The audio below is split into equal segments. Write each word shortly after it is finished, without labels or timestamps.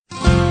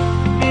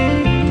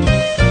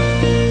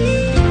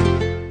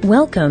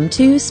Welcome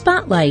to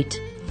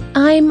Spotlight.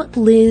 I'm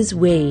Liz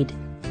Wade.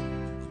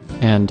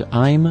 And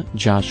I'm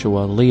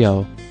Joshua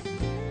Leo.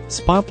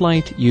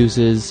 Spotlight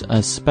uses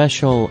a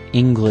special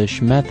English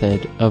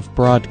method of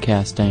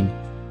broadcasting.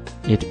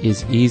 It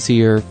is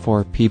easier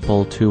for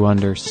people to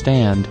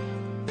understand,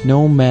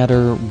 no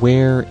matter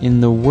where in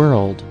the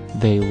world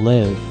they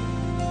live.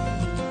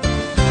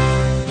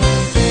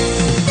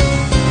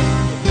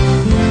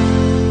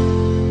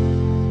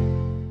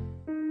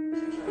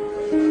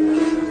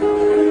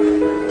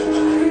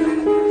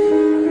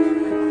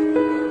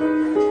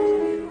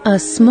 A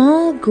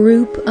small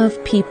group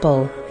of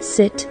people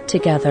sit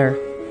together.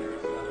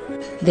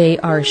 They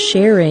are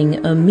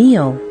sharing a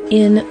meal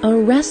in a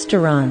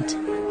restaurant,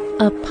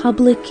 a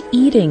public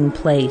eating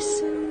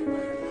place.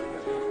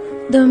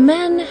 The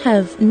men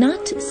have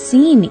not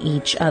seen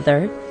each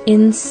other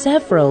in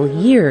several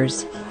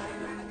years.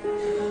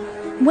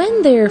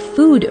 When their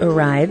food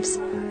arrives,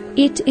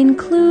 it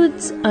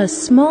includes a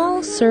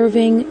small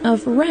serving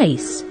of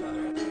rice.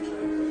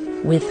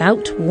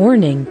 Without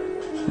warning,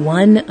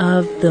 one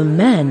of the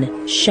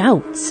men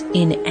shouts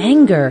in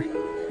anger.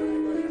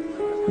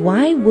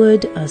 Why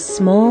would a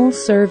small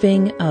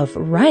serving of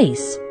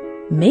rice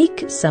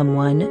make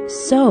someone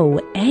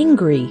so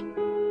angry?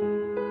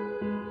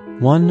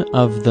 One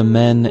of the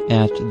men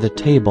at the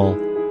table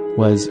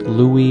was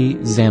Louis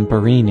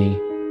Zamperini.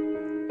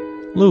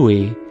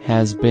 Louis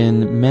has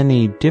been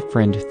many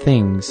different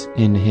things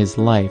in his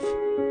life: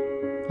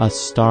 a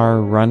star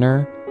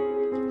runner,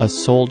 a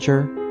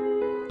soldier,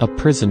 a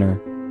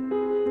prisoner.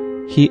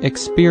 He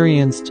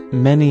experienced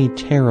many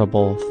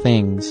terrible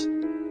things.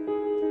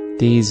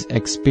 These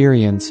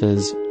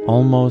experiences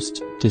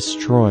almost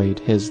destroyed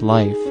his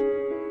life.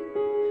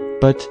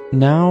 But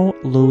now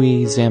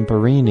Louis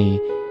Zamperini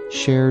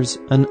shares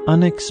an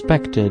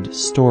unexpected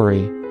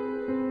story,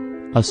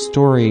 a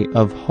story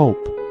of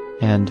hope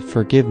and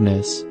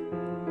forgiveness.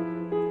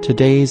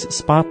 Today's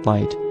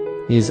Spotlight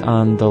is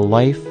on the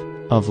life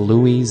of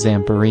Louis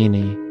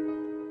Zamperini.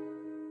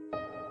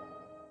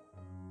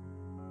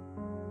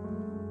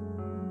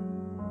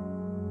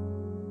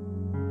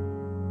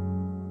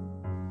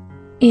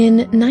 In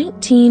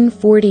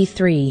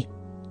 1943,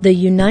 the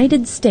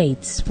United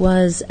States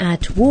was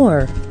at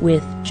war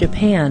with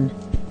Japan.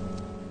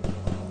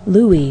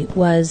 Louis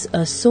was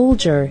a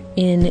soldier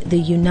in the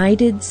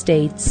United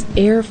States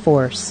Air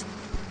Force.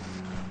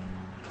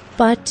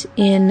 But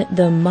in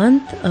the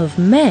month of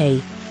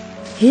May,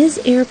 his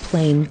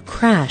airplane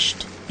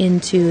crashed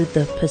into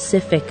the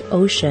Pacific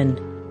Ocean.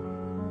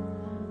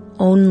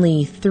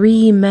 Only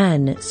 3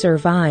 men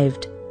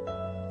survived.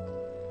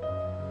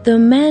 The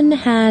men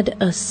had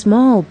a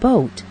small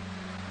boat,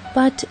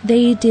 but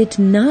they did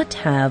not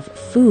have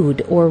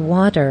food or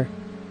water.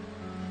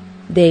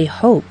 They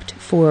hoped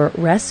for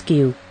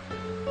rescue,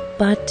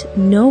 but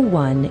no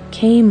one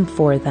came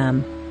for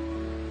them.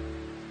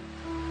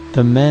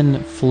 The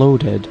men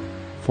floated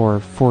for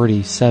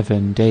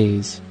 47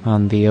 days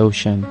on the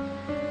ocean.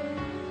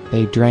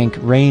 They drank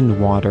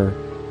rainwater,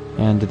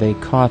 and they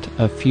caught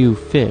a few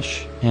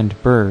fish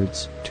and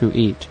birds to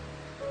eat.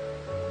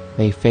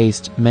 They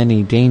faced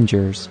many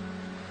dangers.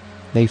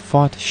 They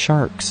fought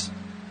sharks.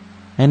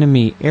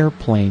 Enemy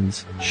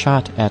airplanes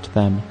shot at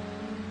them.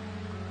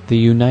 The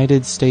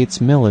United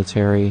States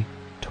military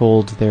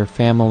told their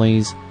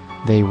families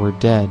they were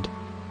dead.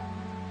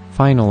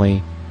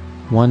 Finally,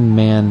 one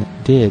man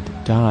did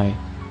die.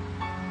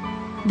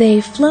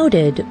 They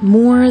floated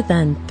more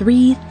than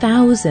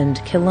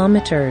 3,000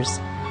 kilometers.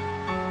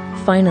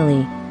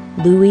 Finally,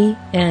 Louis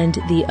and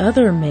the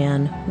other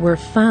man were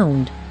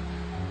found.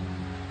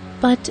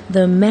 But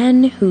the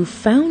men who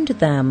found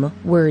them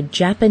were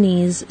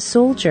Japanese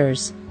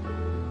soldiers.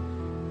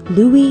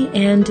 Louis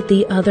and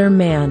the other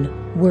man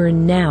were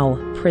now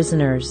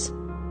prisoners.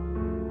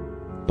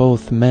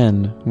 Both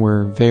men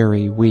were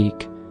very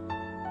weak.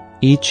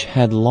 Each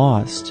had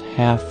lost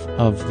half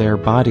of their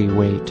body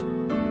weight.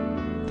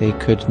 They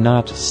could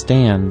not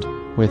stand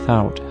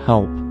without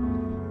help.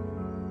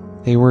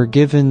 They were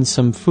given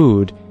some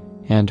food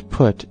and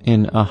put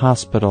in a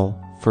hospital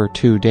for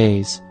 2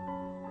 days.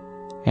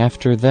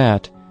 After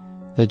that,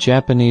 the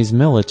Japanese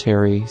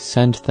military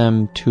sent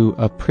them to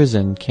a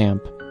prison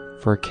camp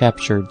for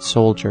captured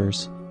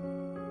soldiers.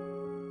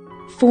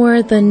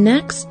 For the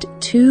next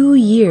 2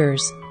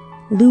 years,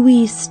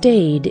 Louis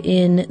stayed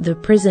in the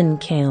prison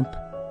camp.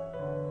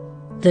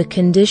 The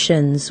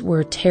conditions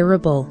were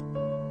terrible.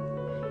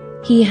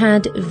 He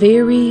had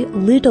very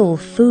little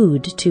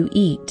food to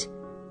eat,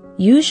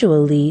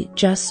 usually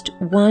just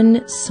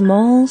 1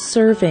 small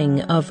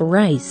serving of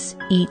rice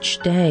each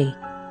day.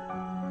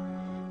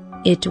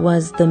 It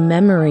was the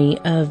memory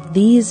of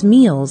these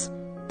meals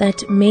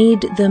that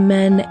made the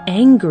men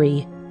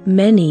angry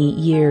many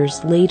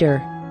years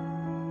later.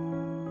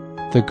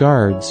 The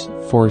guards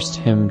forced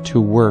him to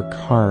work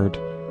hard,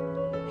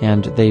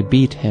 and they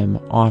beat him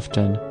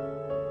often.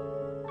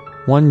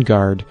 One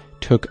guard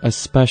took a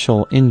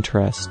special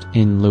interest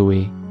in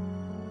Louis.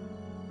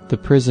 The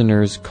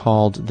prisoners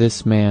called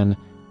this man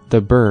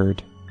the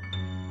Bird.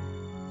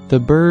 The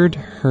bird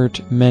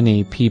hurt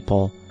many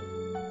people,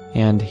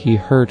 and he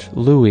hurt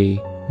Louis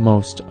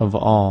most of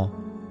all.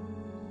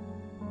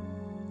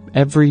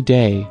 Every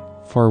day,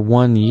 for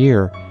 1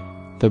 year,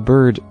 the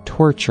bird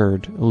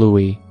tortured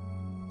Louis.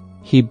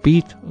 He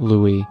beat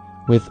Louis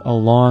with a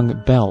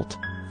long belt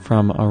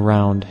from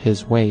around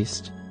his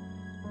waist.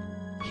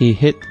 He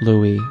hit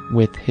Louis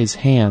with his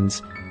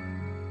hands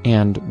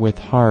and with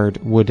hard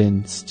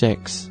wooden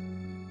sticks.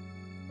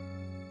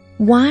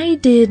 Why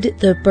did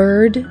the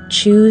bird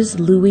choose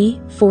Louis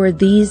for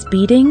these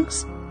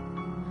beatings?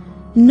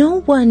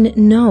 No one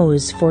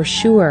knows for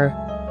sure,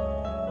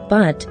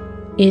 but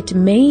it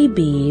may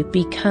be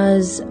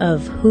because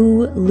of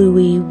who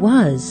Louis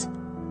was.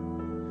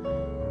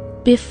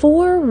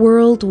 Before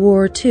World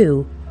War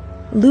II,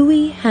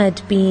 Louis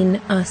had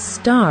been a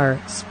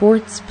star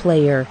sports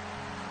player.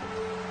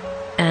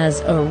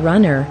 As a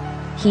runner,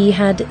 he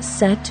had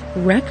set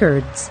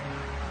records,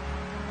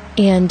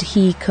 and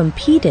he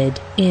competed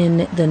in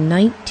the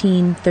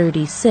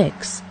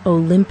 1936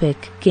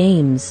 Olympic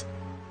Games.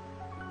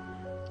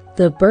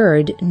 The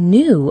bird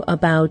knew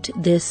about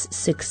this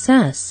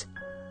success.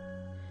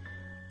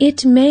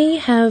 It may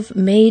have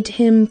made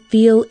him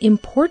feel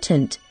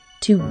important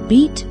to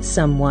beat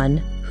someone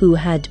who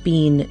had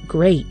been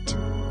great.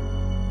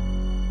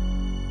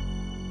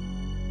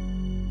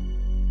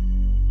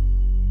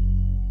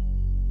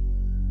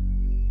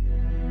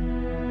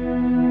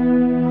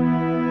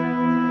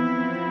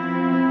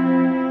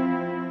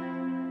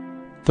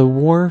 The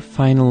war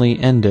finally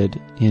ended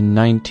in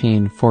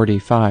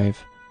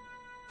 1945.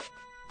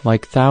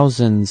 Like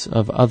thousands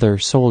of other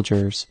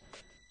soldiers,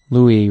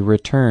 Louis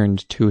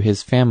returned to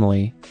his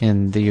family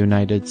in the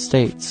United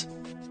States.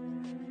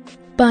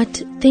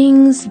 But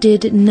things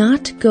did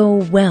not go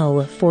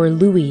well for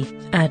Louis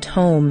at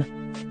home.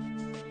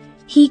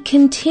 He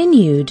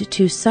continued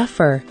to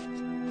suffer.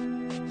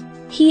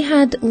 He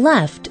had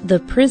left the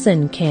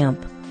prison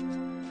camp,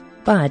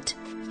 but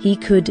he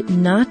could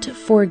not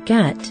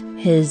forget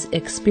his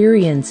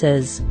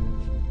experiences.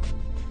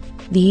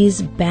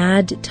 These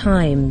bad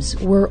times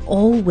were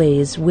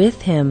always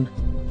with him.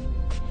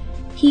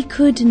 He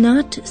could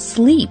not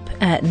sleep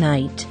at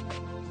night.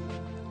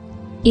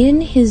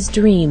 In his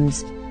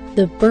dreams,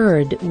 the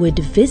bird would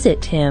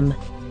visit him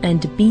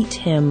and beat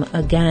him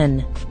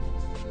again.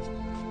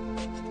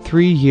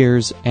 3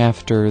 years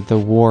after the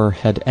war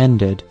had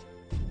ended,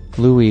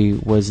 Louis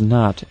was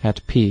not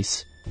at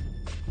peace.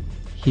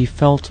 He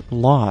felt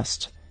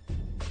lost.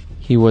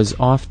 He was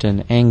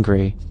often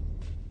angry.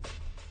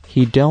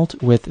 He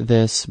dealt with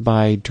this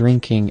by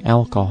drinking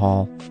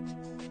alcohol,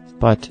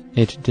 but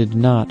it did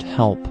not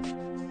help.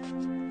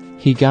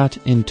 He got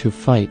into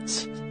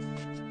fights.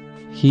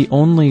 He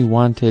only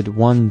wanted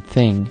one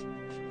thing.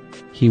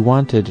 He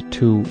wanted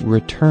to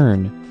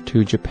return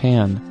to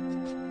Japan.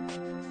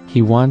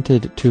 He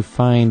wanted to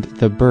find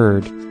the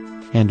bird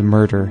and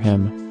murder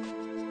him.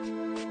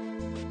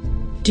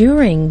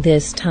 During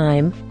this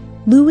time,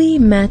 Louis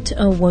met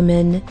a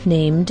woman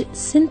named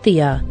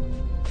Cynthia.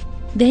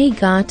 They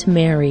got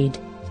married.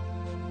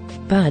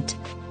 But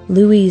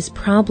Louis's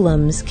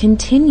problems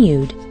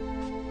continued.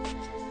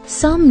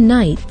 Some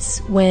nights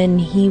when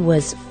he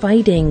was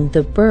fighting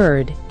the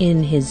bird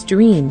in his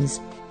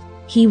dreams,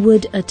 he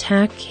would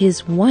attack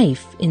his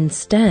wife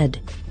instead.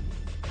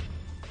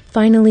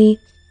 Finally,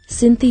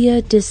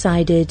 Cynthia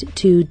decided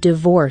to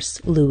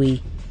divorce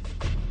Louis.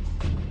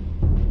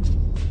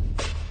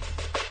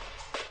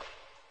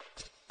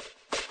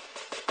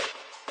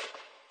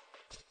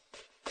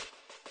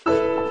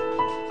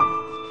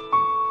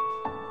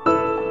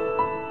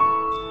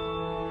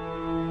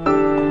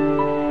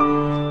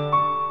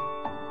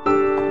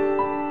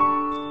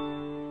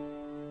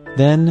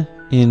 Then,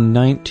 in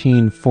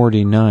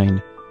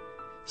 1949,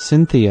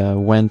 Cynthia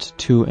went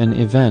to an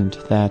event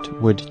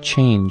that would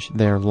change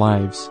their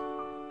lives.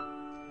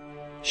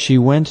 She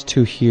went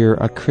to hear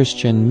a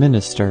Christian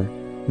minister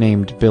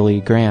named Billy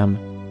Graham.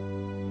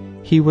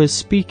 He was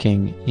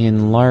speaking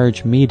in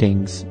large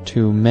meetings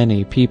to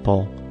many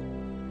people.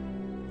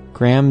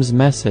 Graham's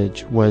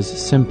message was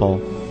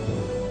simple.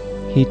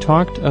 He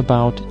talked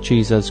about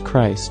Jesus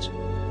Christ.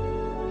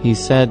 He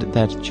said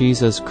that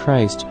Jesus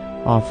Christ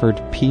offered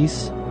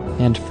peace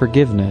and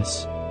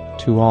forgiveness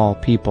to all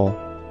people.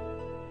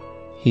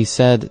 He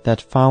said that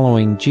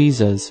following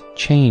Jesus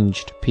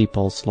changed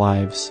people's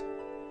lives.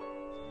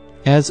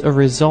 As a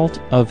result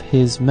of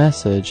his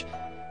message,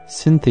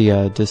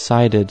 Cynthia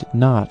decided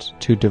not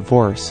to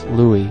divorce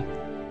Louis.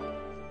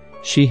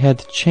 She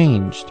had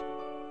changed.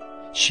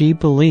 She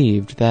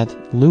believed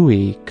that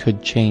Louis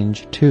could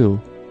change too.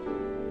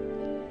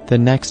 The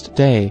next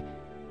day,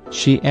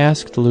 she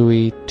asked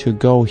Louis to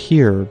go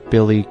hear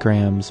Billy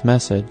Graham's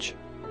message.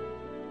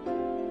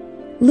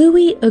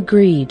 Louis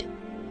agreed,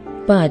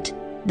 but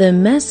the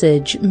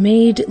message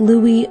made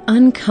Louis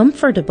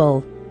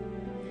uncomfortable.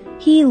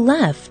 He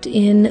left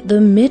in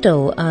the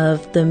middle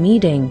of the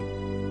meeting.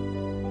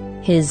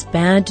 His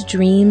bad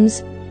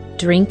dreams,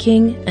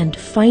 drinking, and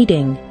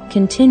fighting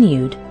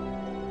continued.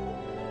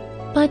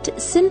 But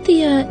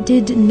Cynthia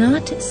did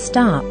not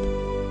stop.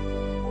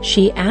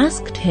 She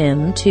asked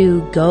him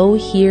to go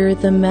hear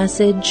the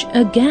message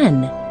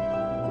again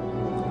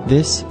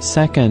This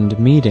second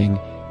meeting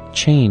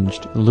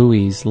changed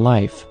Louis's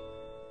life.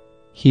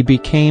 He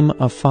became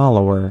a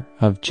follower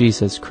of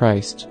Jesus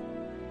Christ.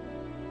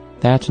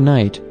 That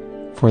night,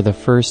 for the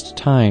first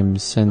time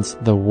since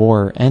the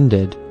war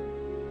ended,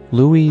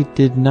 Louis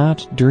did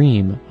not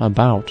dream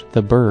about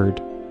the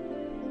bird.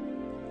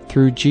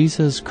 Through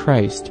Jesus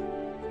Christ,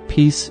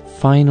 peace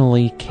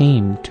finally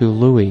came to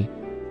Louis.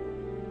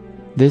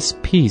 This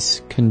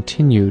peace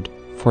continued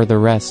for the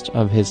rest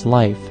of his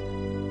life.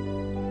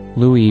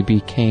 Louis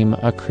became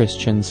a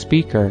Christian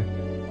speaker.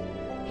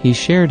 He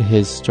shared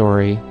his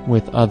story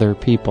with other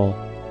people.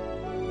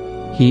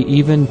 He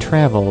even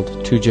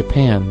traveled to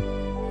Japan.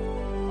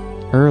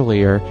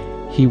 Earlier,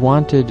 he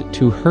wanted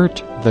to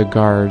hurt the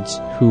guards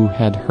who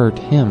had hurt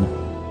him.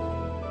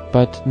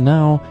 But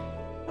now,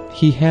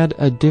 he had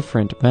a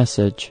different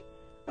message.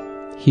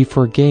 He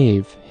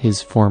forgave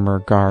his former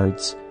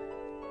guards.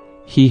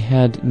 He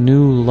had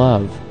new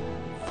love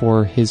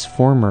for his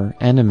former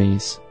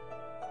enemies.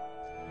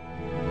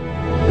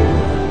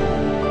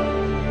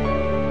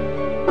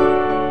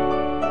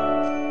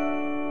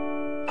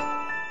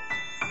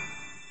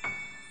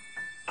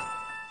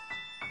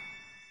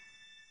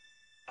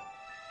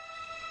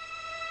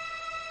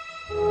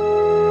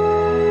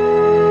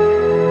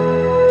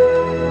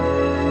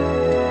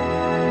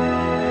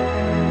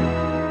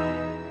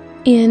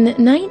 In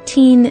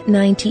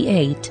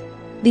 1998,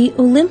 the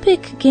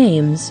Olympic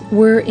Games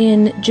were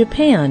in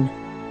Japan.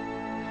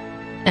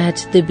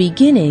 At the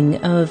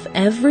beginning of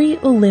every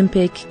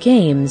Olympic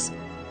Games,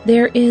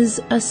 there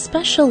is a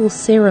special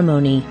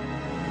ceremony.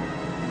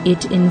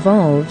 It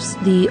involves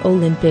the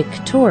Olympic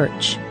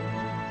torch.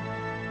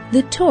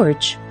 The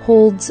torch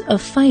holds a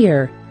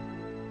fire.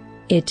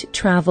 It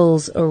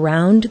travels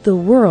around the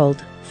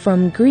world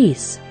from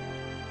Greece.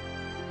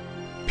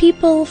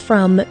 People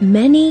from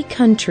many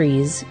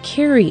countries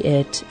carry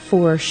it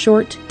for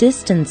short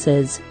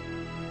distances,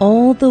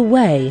 all the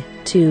way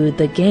to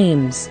the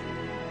Games.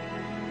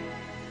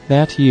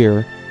 That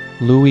year,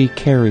 Louis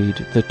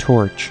carried the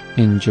torch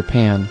in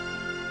Japan.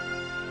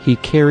 He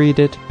carried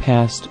it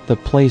past the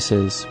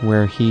places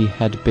where he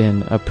had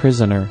been a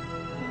prisoner.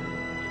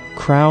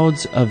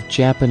 Crowds of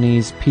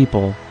Japanese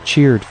people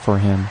cheered for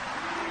him.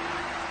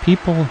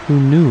 People who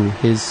knew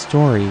his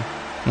story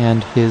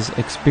and his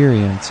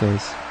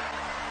experiences.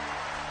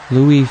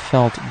 Louis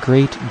felt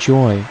great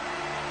joy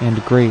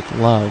and great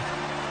love.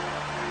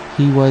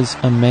 He was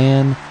a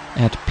man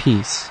at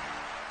peace.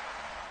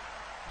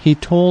 He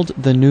told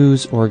the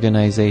news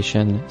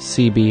organization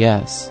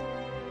CBS,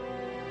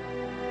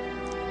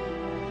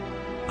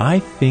 "I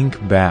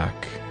think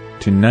back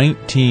to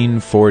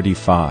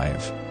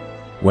 1945,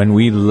 when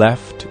we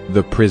left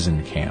the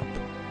prison camp.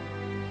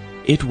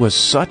 It was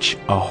such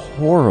a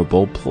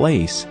horrible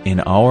place in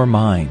our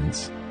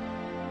minds.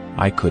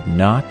 I could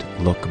not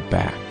look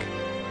back.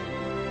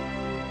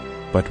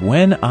 But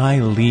when I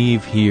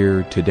leave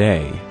here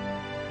today,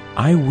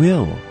 I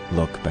will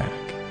look back,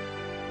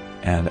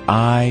 and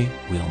I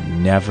will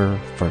never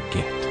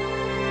forget."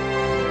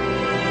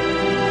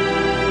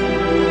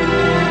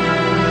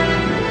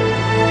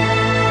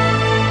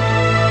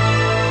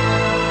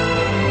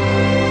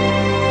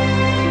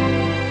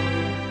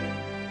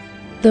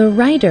 The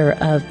writer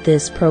of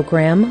this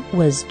program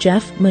was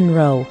Jeff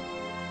Monroe.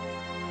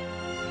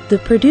 The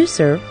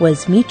producer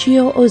was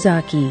Michio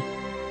Ozaki.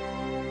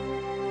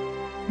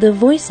 The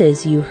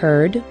voices you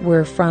heard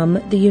were from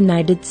the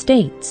United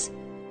States.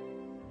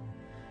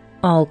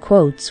 All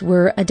quotes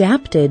were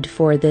adapted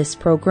for this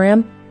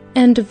program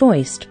and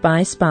voiced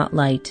by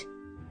Spotlight.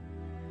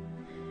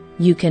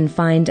 You can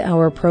find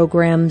our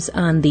programs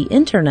on the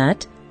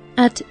internet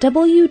at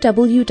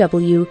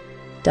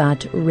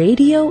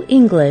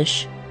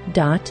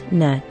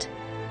www.radioenglish.net.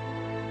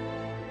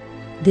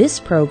 This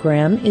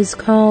program is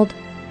called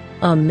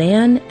A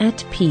Man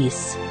at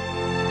Peace.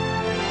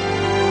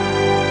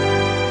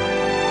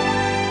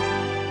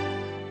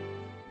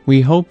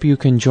 We hope you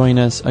can join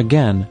us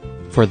again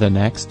for the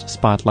next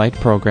Spotlight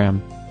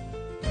program.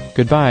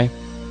 Goodbye.